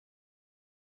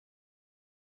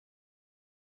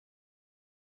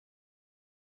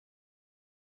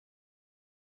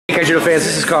Kaijudo fans,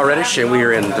 this is Carl Reddish, and we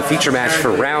are in the feature match for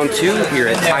round 2 here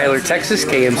at Tyler, Texas,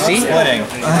 KMC.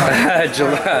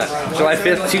 July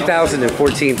 5th,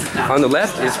 2014. On the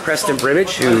left is Preston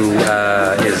Brimage, who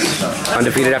is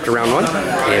undefeated after round 1,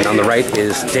 and on the right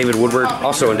is David Woodward,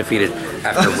 also undefeated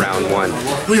after round 1.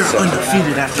 We are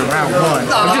undefeated after round 1.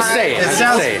 I'm just saying.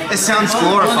 It sounds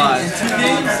glorified.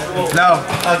 No.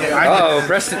 Okay. Oh,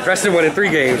 Preston won in 3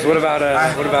 games. What about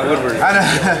Woodward?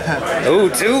 Oh,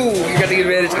 2. You got the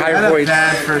advantage. Higher points.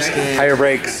 Bad first game. Higher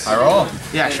breaks. I roll.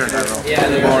 Yeah, sure. I roll.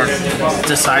 Or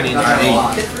deciding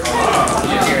I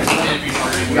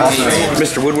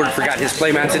Mr. Woodward forgot his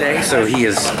playmat today, so he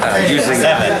is using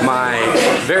my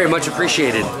very much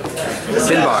appreciated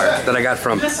pin bar that I got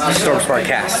from Storm Spark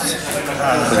Cast.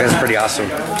 So that's pretty awesome.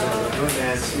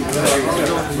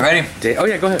 Ready? Oh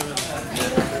yeah, go ahead.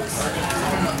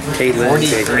 Caitlin,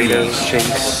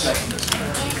 Chase,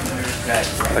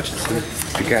 Hutchinson.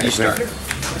 You start.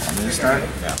 You start?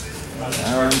 Yeah.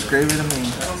 Sounds gravy to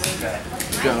me.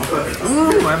 Go.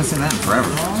 Ooh, I haven't seen that in forever.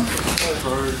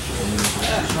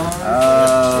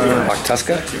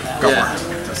 Tuska? Go for it.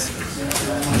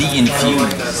 The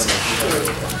Infused.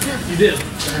 You did.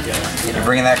 You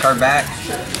bringing that card back?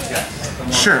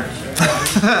 Sure.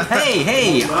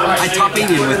 hey! I top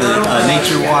 8'd with a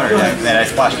nature water deck that I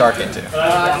splashed Dark into.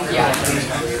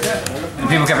 And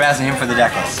people kept asking him for the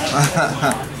deck list.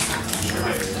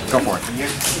 Go for it.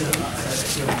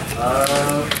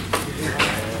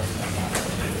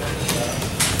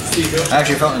 I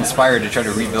actually felt inspired to try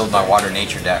to rebuild my water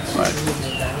nature deck, but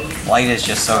light is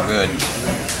just so good.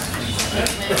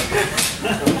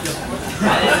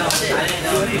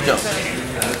 Go.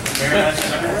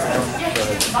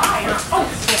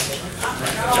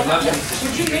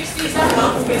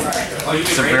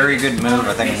 It's a very good move.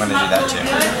 I think I'm going to do that too.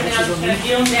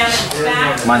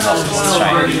 Mine's also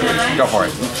shiny. Go for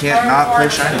it. You can't not play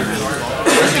shiny.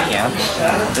 Yes, you can.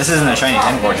 This isn't a shiny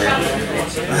 10 board here.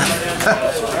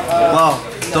 Well,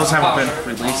 those haven't been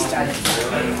released.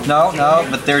 No,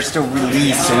 but they're still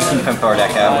released, so you can pimp our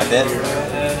deck out with it.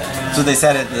 So they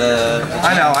said it.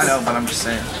 I know, but I'm just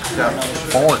saying. Go.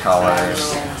 4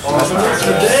 colors.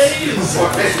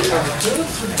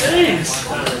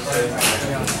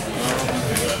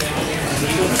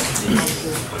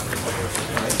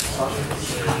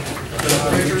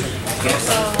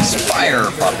 Spire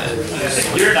Puppet.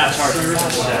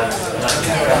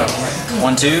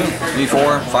 1, 2, 3,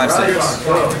 4, 5, 6.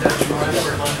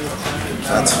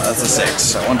 That's a 6.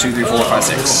 So 1, 2, 3, 4, 5,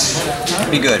 6.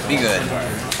 Be good.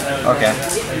 Okay,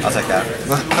 I'll take that.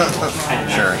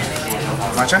 Sure.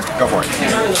 My turn? Go for it.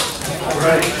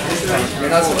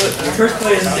 First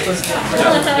play is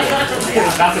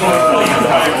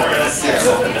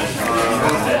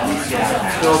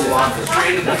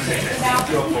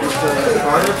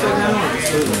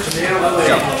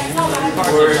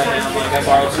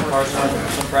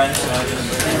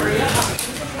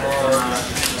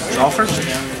Draw first?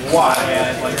 Why?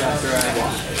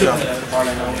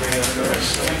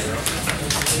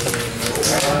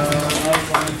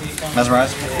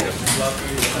 Mesmerize.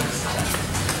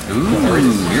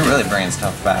 Ooh, you're really bringing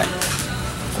stuff back.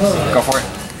 Go for it.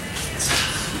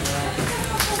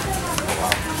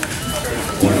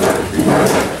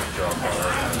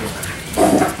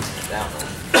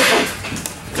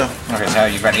 Go. Okay, so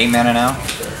you've got 8 mana now?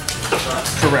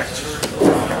 Correct.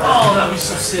 Oh, that was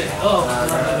so sick. Oh,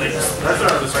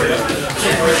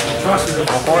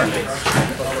 Go for it.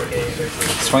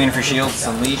 Swinging for shields,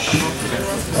 unleash.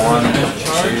 1, 2.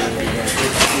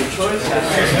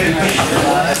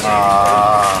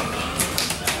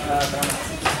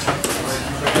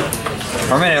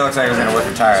 For a minute it looks like it was going to whip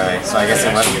entirely, so I guess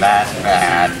it wasn't that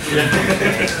bad.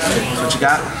 That's what you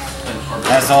got?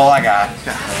 That's all I got.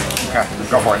 Okay,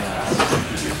 go for it.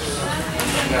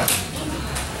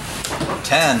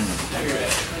 10.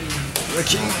 The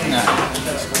king.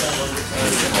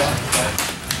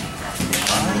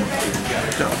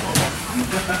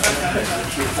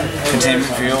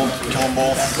 Containment field, kill them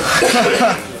both.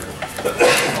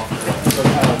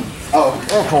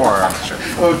 Or core. Sure.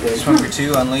 Okay. Swing for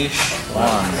 2, unleash.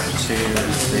 1, 2,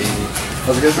 3.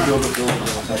 What? By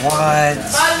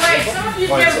the way, some of you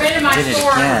have never been in my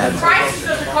store. The prices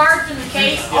of the cards in the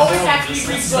case always have to be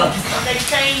rebooked. They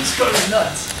change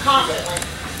constantly.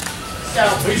 So,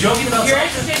 if you're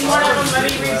interested in one of them, let me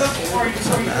rebook it for you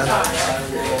before you stop.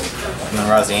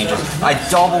 Memorize the angels. I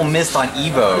double missed on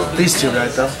Evo. These two,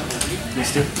 right, though?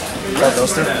 These two? Right,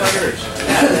 those two?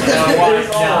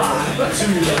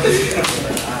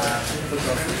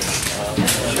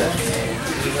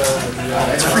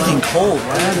 It's freaking cold,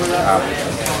 man.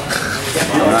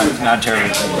 Not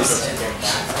terribly pleased.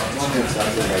 You know,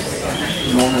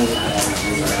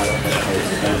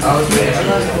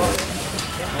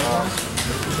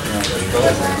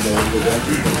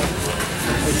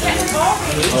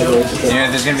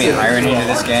 there's gonna be an irony to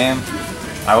this game.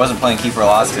 I wasn't playing Keeper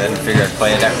Lost because I didn't figure I'd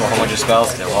play a deck with a whole bunch of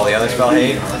spells that all the other spell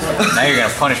hate. Now you're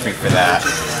gonna punish me for that.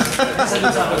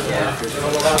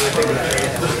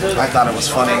 I thought it was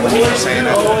funny when you were saying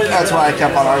it. That's why I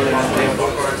kept on arguing with you.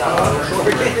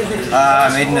 I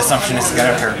made an assumption it's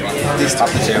gonna hurt me. These top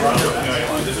the two.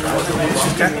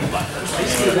 Okay.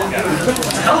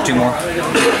 2 more.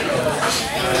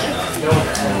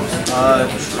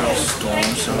 Storm,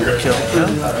 so kill.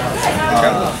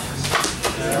 Okay.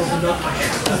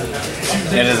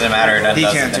 It doesn't matter, it does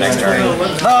it the next turn.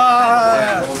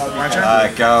 My turn?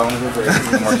 Go.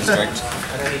 More district.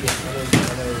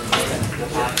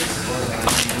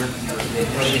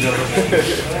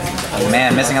 Oh,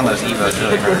 man, missing on those evos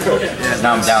really hurt.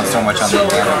 Now I'm down so much on the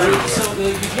damage.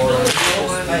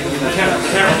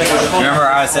 Remember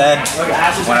how I said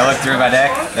when I looked through my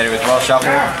deck that it was well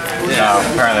shuffled? No,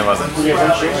 apparently it wasn't.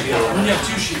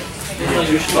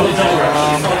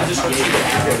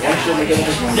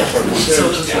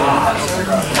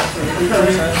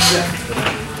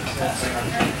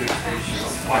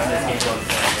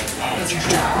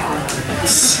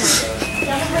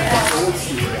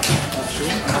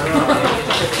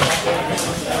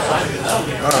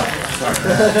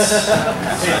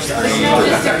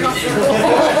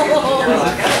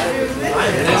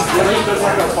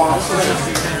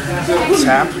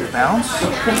 Tap, bounce.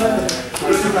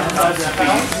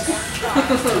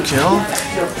 Kill.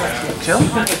 Kill.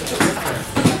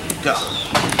 Go.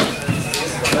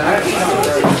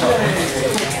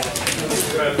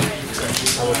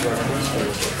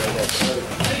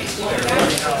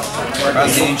 About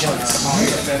the ancients.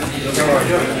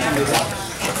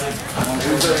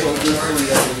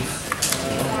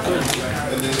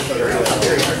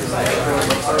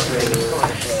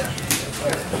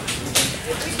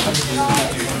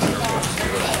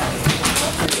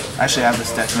 Actually, I have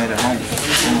this deck made at home.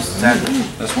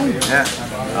 This one? Yeah.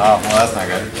 Oh, well, that's not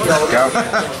good. Go.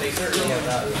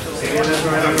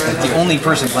 The only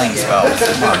person playing spells.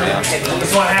 Come on, man.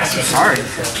 Sorry.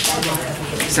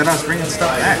 You said I was bringing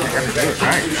stuff back. I got to do it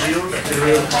right.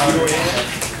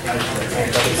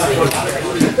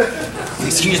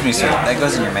 Excuse me, sir. That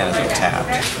goes in your mana to tap.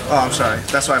 Oh, I'm sorry.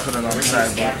 That's why I put it on the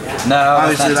side. No,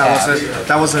 obviously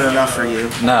that wasn't enough for you.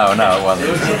 No, no, it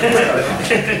wasn't.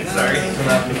 Sorry.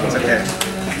 It's okay.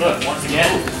 Look, once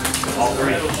again, all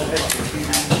three.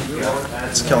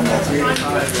 Let's kill them both.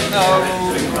 No.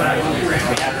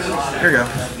 Here we go.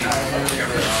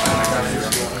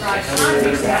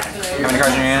 How many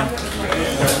cards in your hand?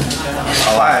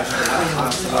 5.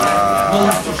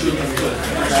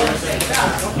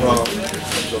 Well,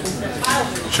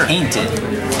 sure. Painted.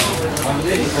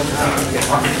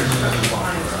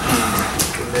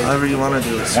 Whatever you want to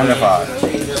do. 1 to 5.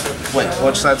 Wait,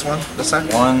 which side's one? This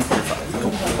side? 1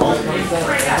 through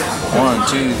 5. 1,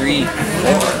 2, 3, 4.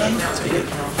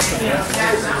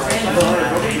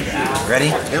 Ready?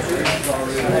 Yep.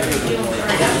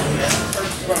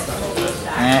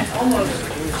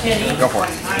 Go for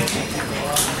it.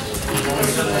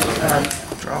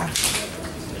 Draw.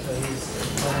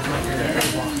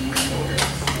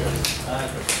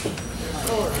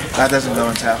 That doesn't go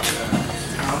in tap.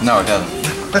 No, it doesn't.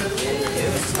 You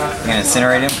gonna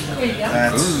incinerate him?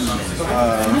 That's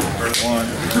 1,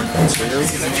 2.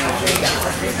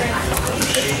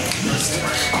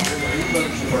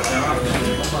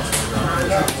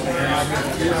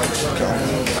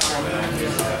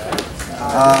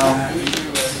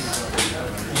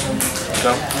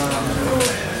 Go.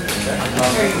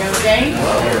 There you go, Dane.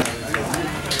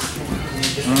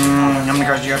 How many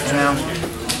cards do you have now?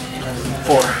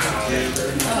 4.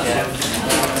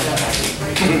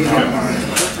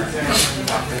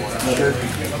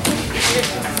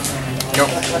 Go.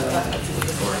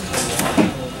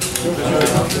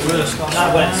 Not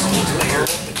wet.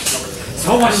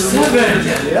 So much seven.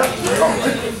 Yep.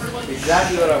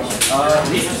 Exactly what I want.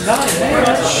 These are not in there.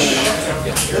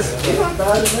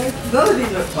 None of these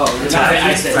are. Oh, you're not.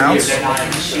 I said Bounce? they're not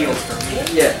in shields for me.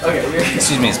 Yeah, okay.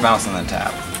 Excuse me, it's bouncing on the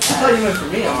tap. I thought you meant for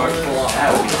me. I'm going to pull off.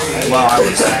 Well, I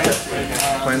was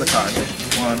playing the card.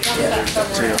 1,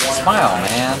 2. Smile,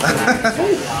 man.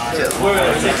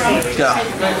 Go.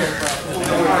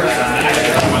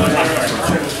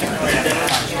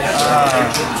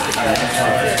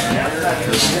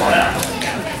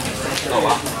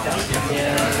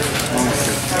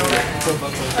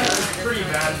 Pretty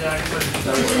bad, Jack.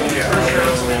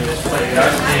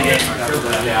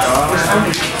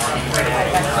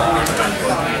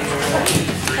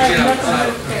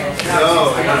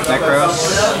 Necros,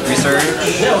 Research.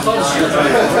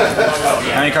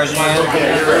 How many cards did you have? 1,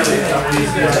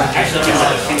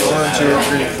 2,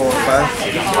 3, 4, 5.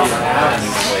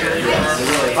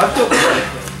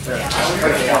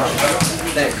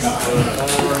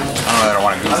 I don't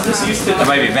want to goose this. That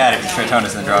might be bad if you try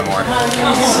Tonus and draw more. 4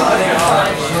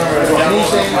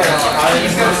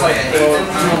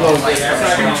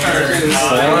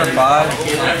 or 5?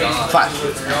 5.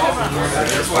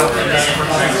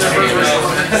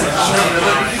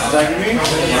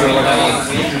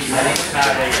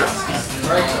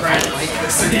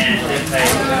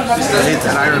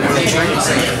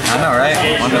 I know, right?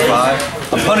 1 to 5.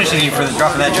 I'm punishing you for the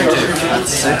drop of that tree too.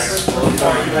 That's 6.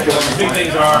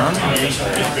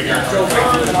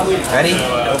 Ready?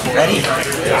 Ready?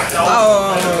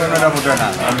 Oh, no double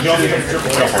dreadnought. Go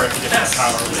for it.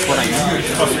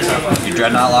 You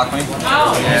dreadnought lock me?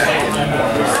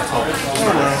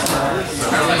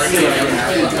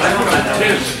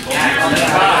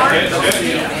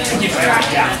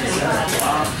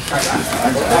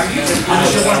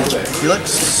 Felix?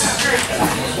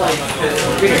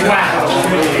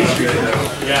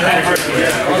 Yeah,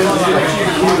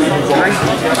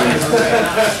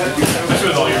 it's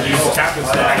really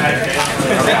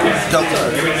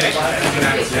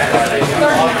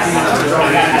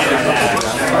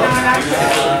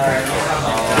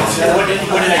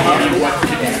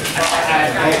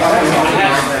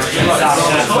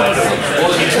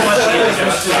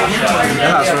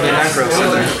Aggro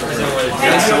center.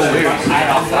 That's so weird.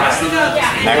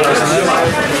 Aggro center?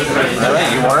 Really?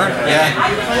 You were?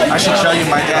 Yeah. I should show you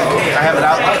my deck. I have it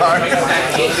out in the car.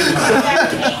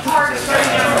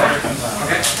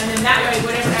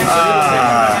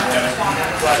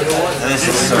 This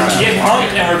is so bad. Get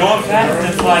pumped and we're going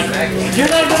fast. It's like, you're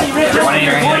not going to get One in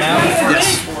your hand now?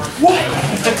 Yes. What?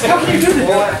 How can you do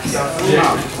this?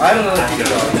 I don't know if you can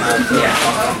go. Yeah.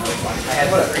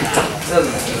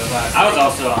 I was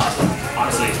also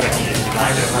honestly expecting it to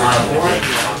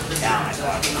be down.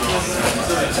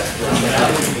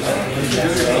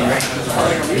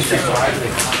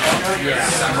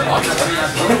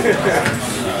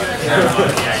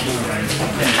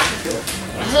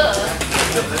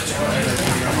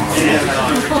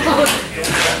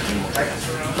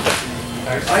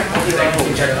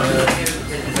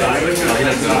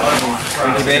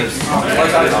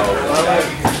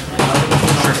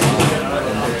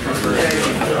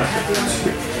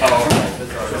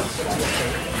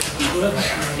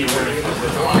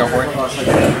 Go for it. It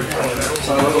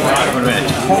would have been a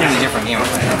totally different game if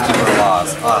I had keeper laws.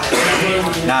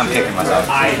 Now I'm kicking myself.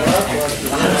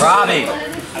 Robbie!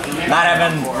 Not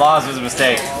having laws was a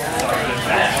mistake.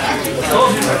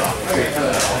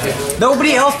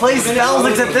 Nobody else plays spells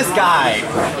except this guy.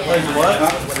 What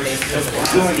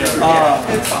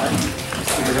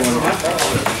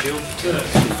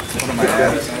am I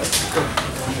at?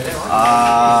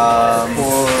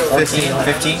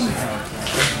 15?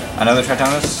 Another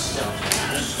Tritonus?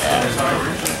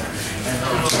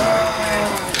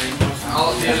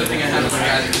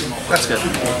 That's good.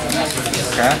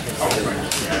 Okay.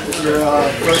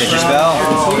 Did you spell?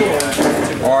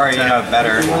 Or, you know,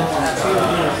 better.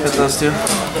 Hit those two.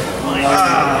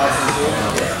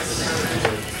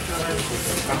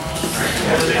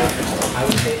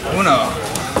 Uno.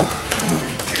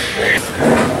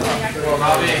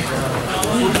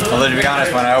 Although, to be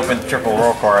honest, when I opened triple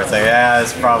roll core, I'd say, yeah,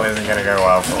 this probably isn't going to go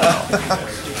well for a while.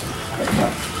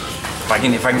 If I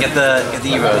can get the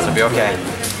Evos, it'll be okay.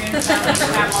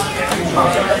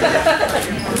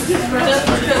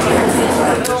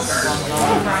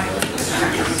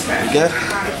 Good?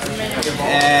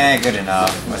 Good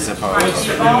enough, I suppose.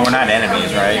 We're not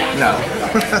enemies, right? No.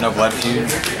 No blood feud?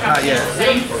 Not yet.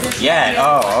 Yeah,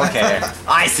 oh, okay.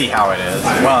 I see how it is.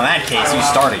 Well, in that case, you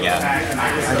start again.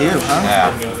 I do, huh?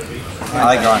 Yeah. I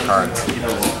like drawing cards.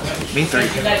 Me 3.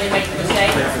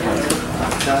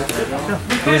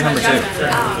 Who is number 2?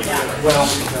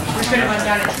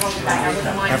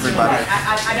 Everybody.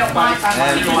 I don't mind.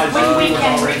 When we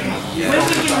can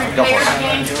repair the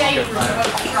game today, we're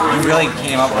supposed to try. You really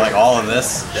came up with like all of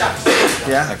this?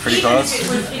 Yeah. Like pretty close? It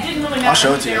didn't really matter. I'll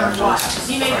show it to you,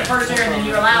 actually. He made the first error and then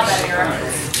you allow that error.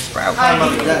 Wow. I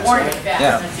think you warned it best.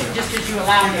 Yeah. Just because you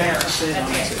allowed the error. That's it.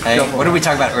 Hey, what did we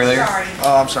talk about earlier? Sorry.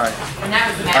 Oh, I'm sorry. And that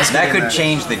was the matter. That could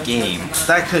change the game.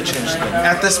 That could change the game.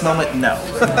 At this moment, no.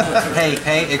 Hey,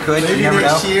 it could. You never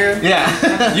know. Yeah.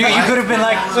 You could have been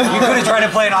like, you could have tried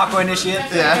to play an Aqua Initiate.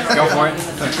 Yeah. Go for it.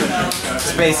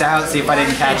 Space out, see if I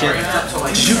didn't catch it.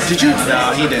 Did you?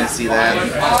 No, he didn't see that.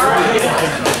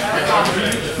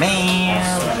 Man.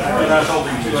 Yep.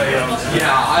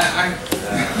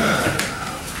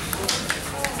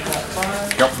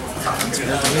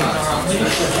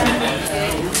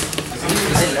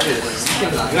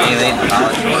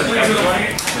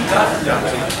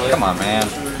 Come on, man.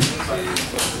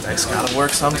 It's gotta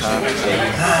work sometime.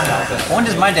 When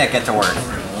does my deck get to work?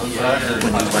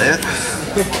 When you play it?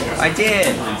 I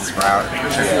did. Sprout.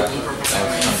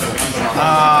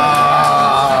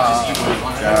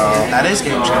 That is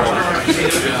game changer.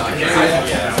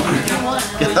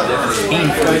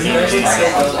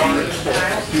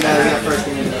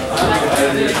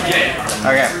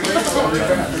 Okay.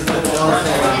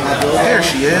 There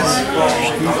she is.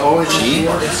 She?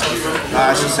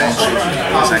 I should say she.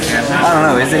 Yes, I can. I don't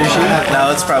know. Is it a she?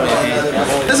 No, it's probably a he.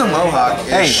 There's a mohawk.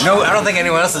 Hey, no, I don't think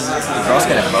anyone else is. The girls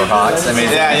can have mohawks. I mean,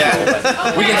 Yeah.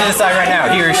 we can decide right now.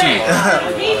 He or she.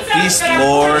 Beast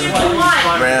Lord,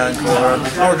 Grand Core.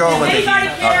 We're going with the he.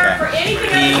 Okay.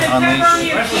 He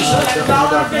unleashed. 1,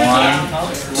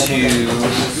 2.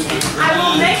 I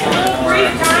will make a little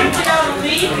brief time to go to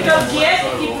leave to go get.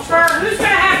 If you prefer, who's going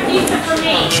to have pizza for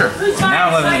me? Sure. Who's Now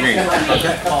I'm living the dream.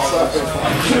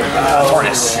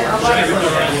 Tortoise. I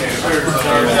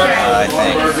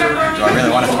think. Do I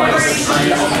really want a tortoise?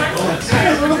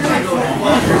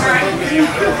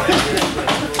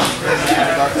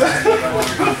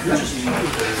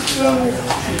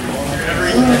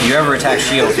 If you ever attack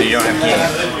shields and you don't have game,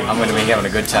 I'm going to be having a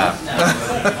good time.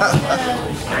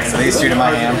 So these 2 to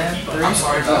my hand.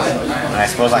 And I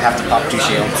suppose I have to pop 2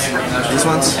 shields. These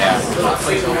ones? Yeah.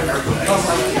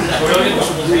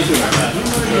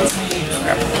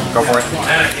 Okay. Go for it.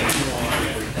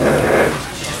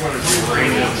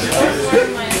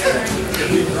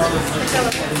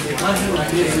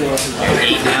 You're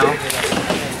 8 now.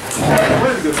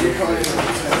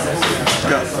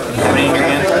 Go. How many in your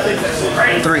hand?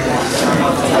 3.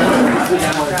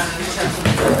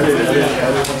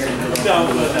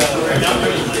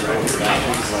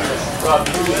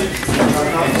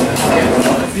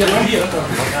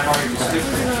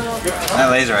 That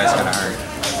laser eye's gonna hurt.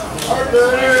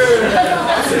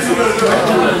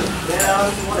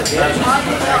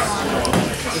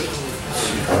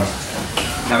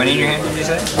 How many in your hand did you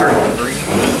say? 3.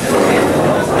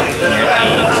 And you're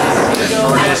 8.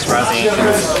 Tortoise, Rosie.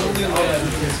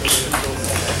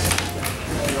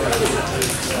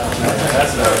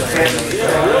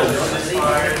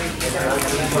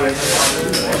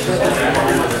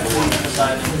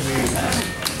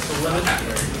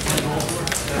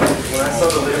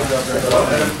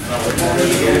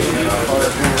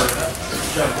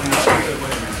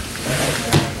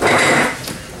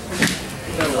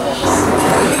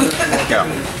 Go.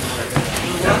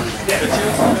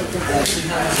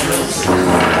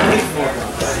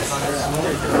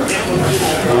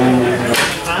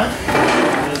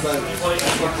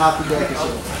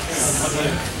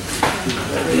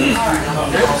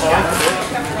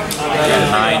 Got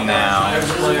 9 now.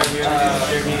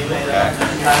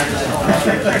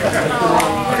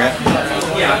 Okay.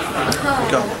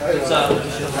 Go.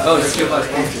 Oh, just give us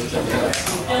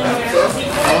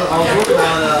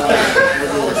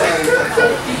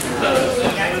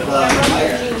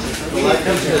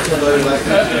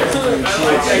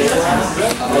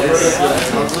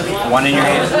One in your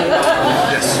hand?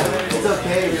 Yes. It's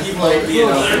okay. Just like, you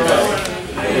know.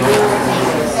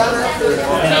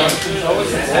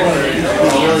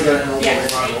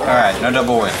 Alright, no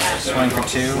double win. Swing for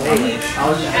 2. I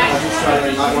was just trying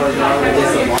to not worry about it.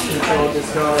 It's a one control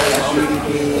discard,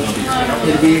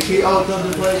 BDP. Oh, don't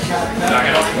do play chat.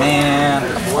 Man.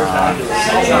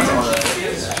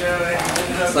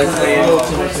 It's like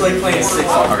playing 6.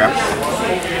 Okay.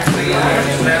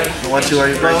 What 2 are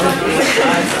you breaking? Say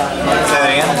that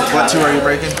again? What 2 are you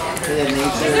breaking?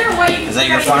 Is that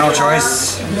your final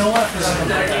choice?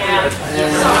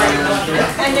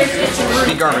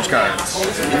 Be garbage cards.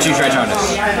 2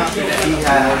 Tritonus.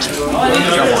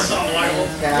 Go for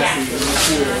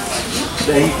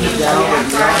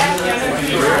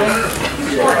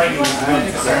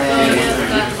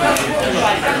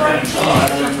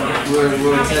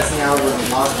We're testing out with a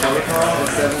lost color card,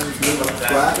 7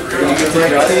 flat. You can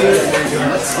take 2.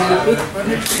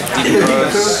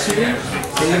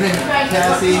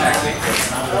 Cassie.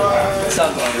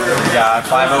 Got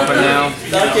 5 open now.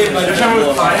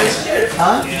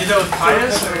 Huh? Did you do that with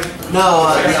Pius? No,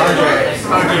 the Andre.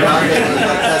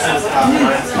 Testing his top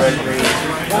cards.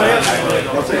 It's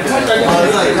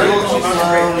like double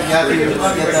slow, you have to get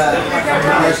that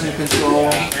progression control.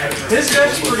 His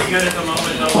deck's pretty good at the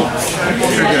moment, though.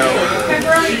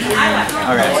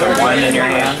 Okay, so 1 in your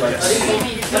hand.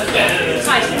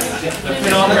 There's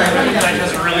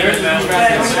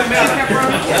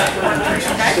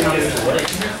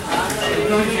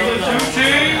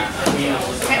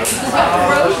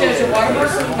a water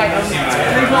person, like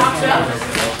 3 blocks up.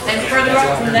 And further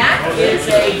up from that is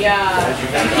a,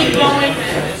 keep going,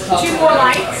 2 more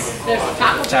lights. There's a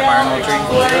taco Tap iron will tree.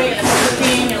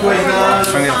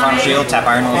 Swing the final shield, tap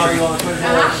iron will tree.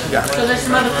 Yeah. So there's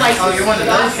some other places. Come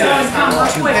real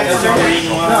quick.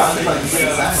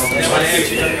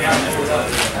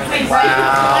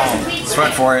 Wow.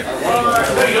 Sweat for it.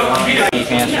 You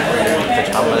can't.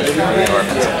 Oh,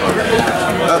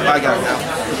 I got it now.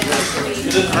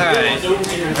 Alright.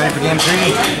 Ready for game 3?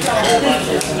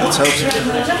 Let's hope so.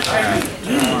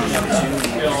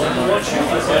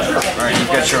 Alright,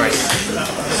 you've got choice.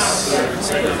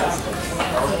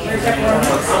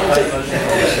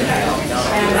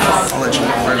 I'll let you go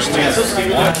first.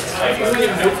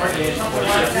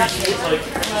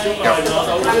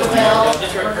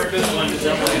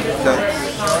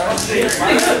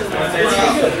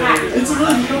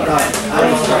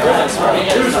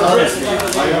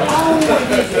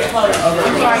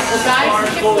 Alright, so guys,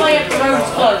 Chick-fil-A at the road's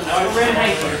closed.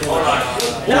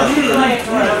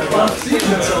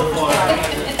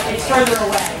 It's further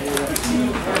away.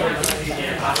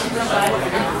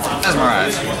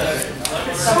 Mesmerized.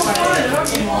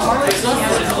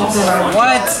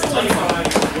 What?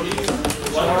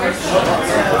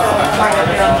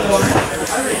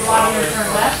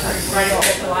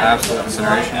 Absolute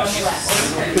consideration.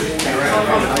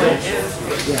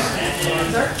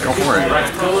 Go for it.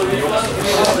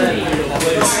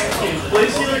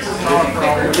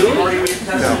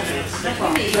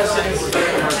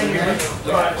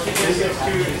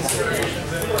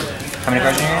 How many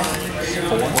cards do you have?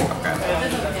 4? Okay.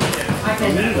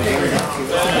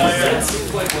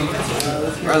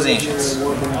 Where's the Ancients?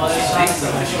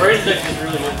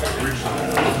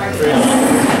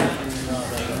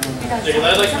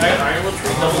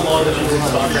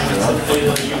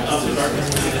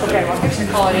 Okay, well, I'm fixing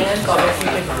to call it in. So if we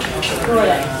could, who are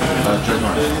they?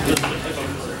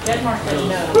 Denmark says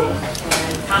no.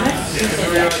 And Thomas? You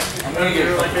said yes.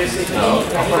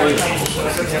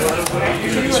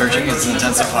 Searching is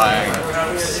intensifying.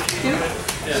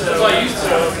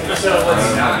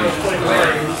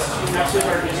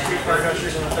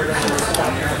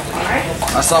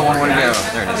 I saw one to go.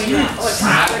 There it is.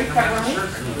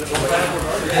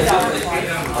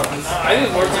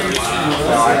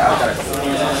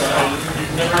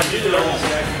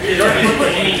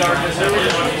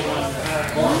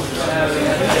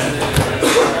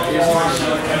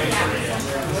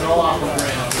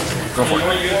 Go for it.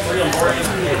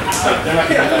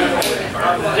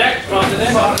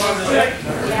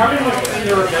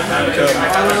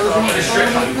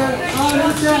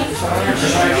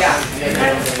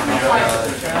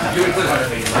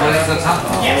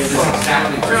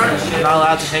 You're not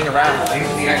allowed to hang around.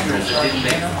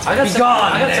 I got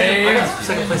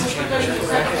second place championship.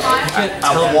 I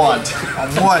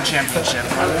want championship.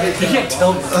 You can't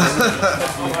tell me.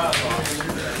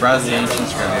 Browse the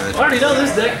Ancients. I already know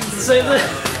this deck. It's the same thing.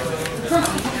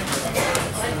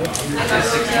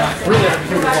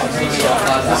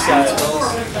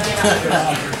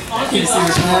 You see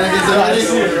the shenanigans already?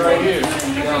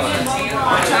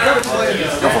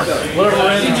 Whatever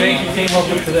random jank you came up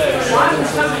with today.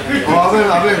 Well,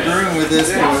 I've been brewing with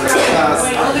this for the past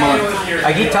month.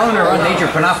 I keep telling her to run Nature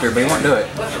Panopter, but he won't do it.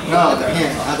 No, they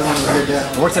can't. I don't want to good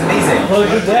deck. It works amazing. Well, a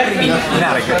good deck?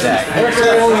 Not a good deck.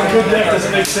 Only a good deck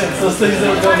doesn't make sense. Those things that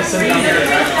are going to send out.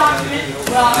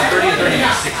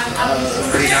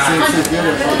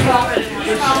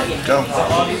 Go.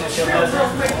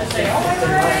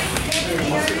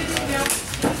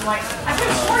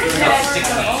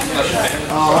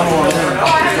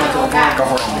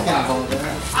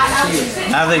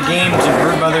 Now the game to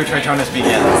Broodmother Tritonus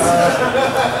begins.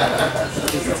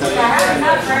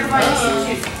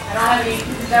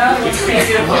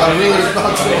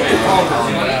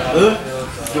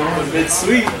 It's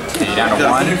sweet. You down to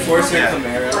 1?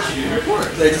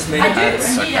 They just made I it. do,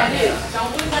 indeed I do.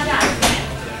 Don't lose my time.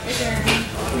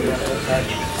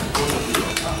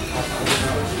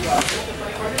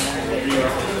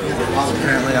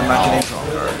 Apparently I'm not getting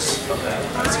 12 cards.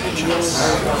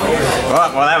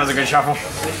 Well, that was a good shuffle.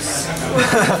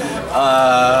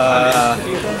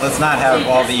 Let's not have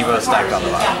all the Evo stacked on the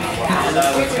bottom.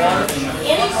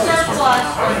 Any surplus.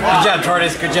 Good job,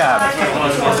 Tortoise. Good job.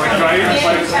 He's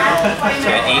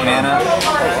got 8 mana.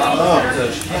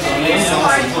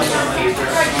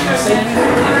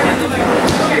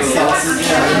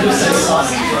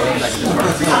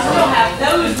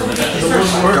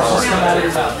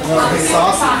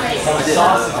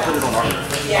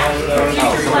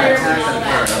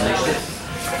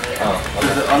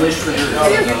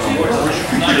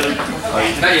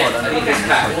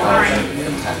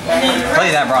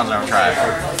 Play that bronze arm tribe.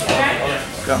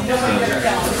 Go.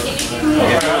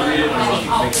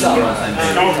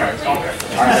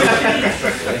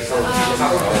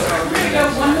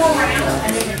 One more round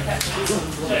and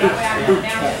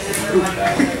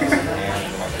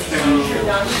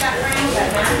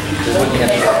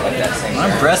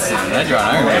I'm Preston. I draw an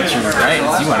Iron Man. You were right.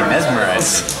 You want to mesmerize.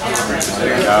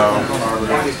 There you go.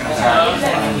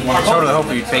 Totally hope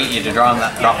we'd bait you to dropping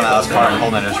that last card and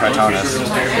holding it as Tritonus.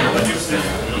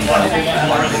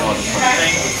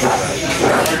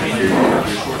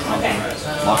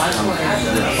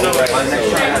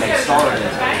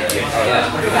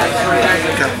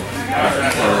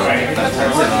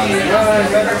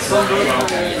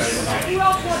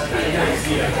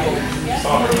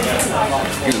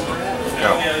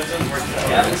 Go.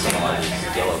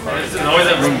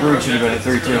 Room Brew should have been at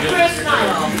 3-2.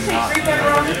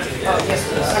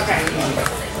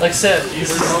 Like I said,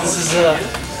 this is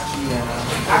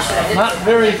not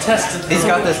very tested. He's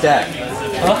got this deck.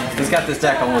 Huh? He's got this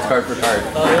deck almost card for card.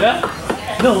 Oh yeah?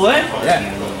 No way?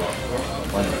 Yeah.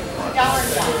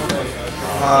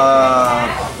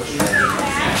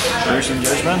 Gruesome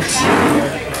Judgment.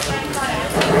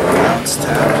 Bounce,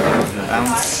 tap,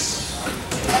 bounce.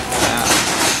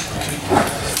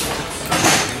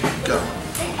 Go.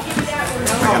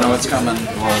 I know what's coming.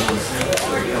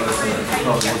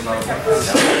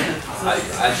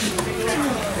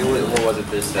 What was it?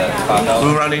 This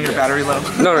Blue running your battery low.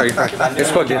 No, you're fine.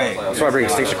 It's plugged in. That's why I bring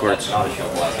extinction cords.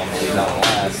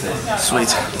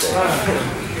 Sweet.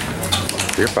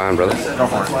 You're fine, brother. Go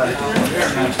for it.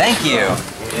 Thank you.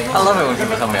 I love it when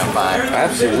people tell me I'm fine.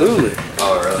 Absolutely.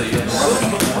 Oh, really?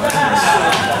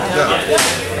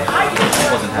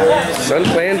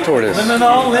 Sun-Clan Tortoise. Lemon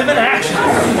all, lemon action.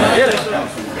 Get it.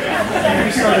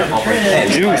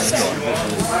 Juiced.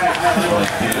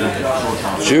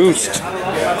 Juiced.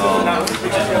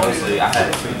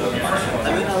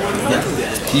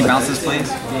 Can you bounce this, please?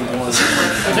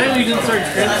 Apparently you didn't start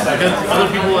trends because other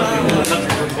people in the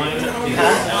country were playing it. A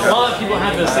lot of people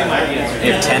have the same ideas.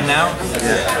 You have 10 now?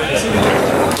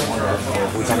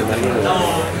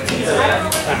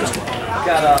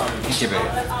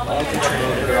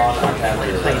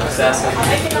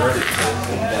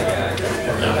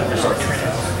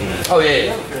 Oh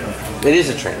yeah. It is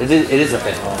a trend. It is a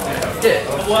thing. Yeah.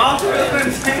 Well,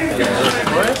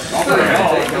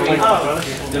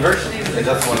 Diversity.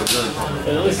 That's what it's really.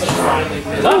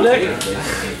 I'm Nick.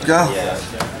 Go.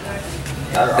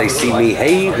 They see me,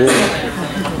 hey.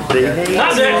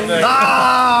 Not Nick.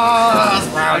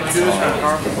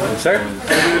 Sir?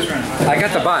 I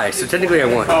got the buy, so technically I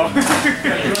won. I'm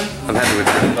happy with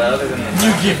that.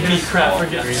 You give me crap for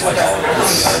getting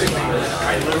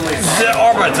The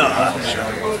Arbiter!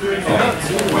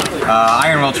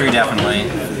 Iron Will Tree, definitely.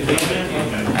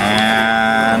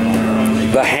 And...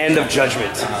 The Hand of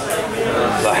Judgment.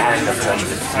 The Hand of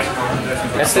Judgment.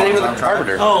 That's the name of the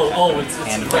Arbiter. Oh, it's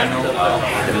Hand of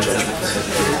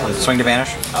Judgment. Swing to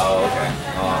Vanish. Oh, okay.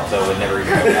 So it would never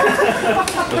even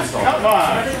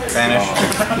Vanish.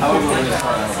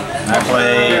 I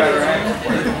play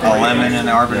a Lemon and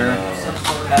Arbiter.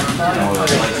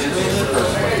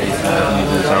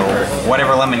 So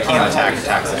whatever Lemon can attack,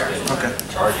 attacks there. Okay.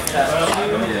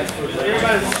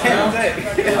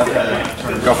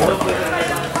 Go for it.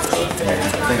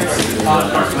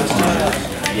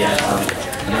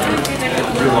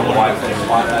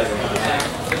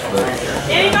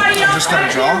 Anybody else Just gonna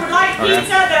out draw? here would like pizza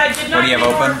that I did not What do you have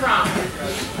get open? from?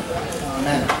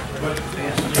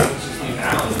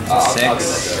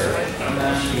 6.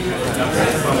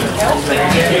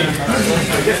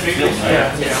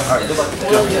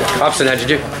 Hobson, how'd you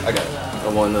do? I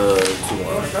won 2-1.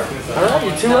 Alright,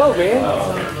 you're 2-0, man.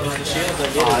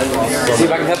 See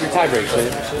if I can help your tie breaks,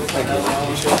 man. Thank you.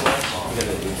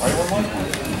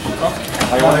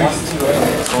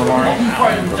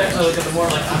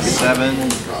 7.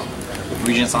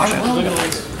 Regent Sasha.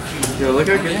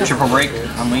 Triple break.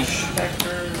 Unleash.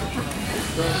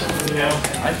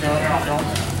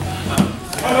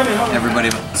 Everybody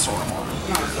but the sword.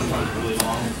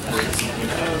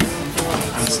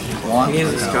 He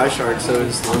is a Sky Shark, so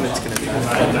his limit's gonna be.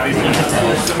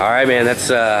 All right, man. That's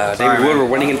David Woodward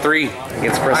winning in 3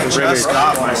 against Preston I Brimage. just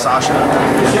got my Sasha.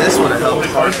 This would have helped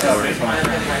hardcore.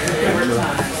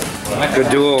 Good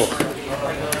duel.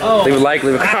 Leave a like,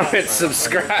 leave a comment,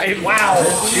 subscribe. Wow.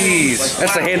 Jeez.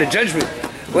 That's the hand of judgment.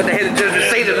 What the hand of judgment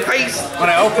say to the face? When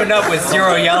I opened up with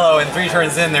 0 yellow and 3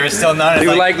 turns in, there was still none. Leave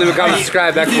a like, leave a comment,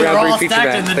 subscribe. Back for round 3 feature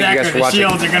match. Thank you guys for watching.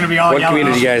 Shields are going to be all One yellow.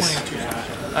 community, guys.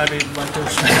 I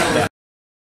mean,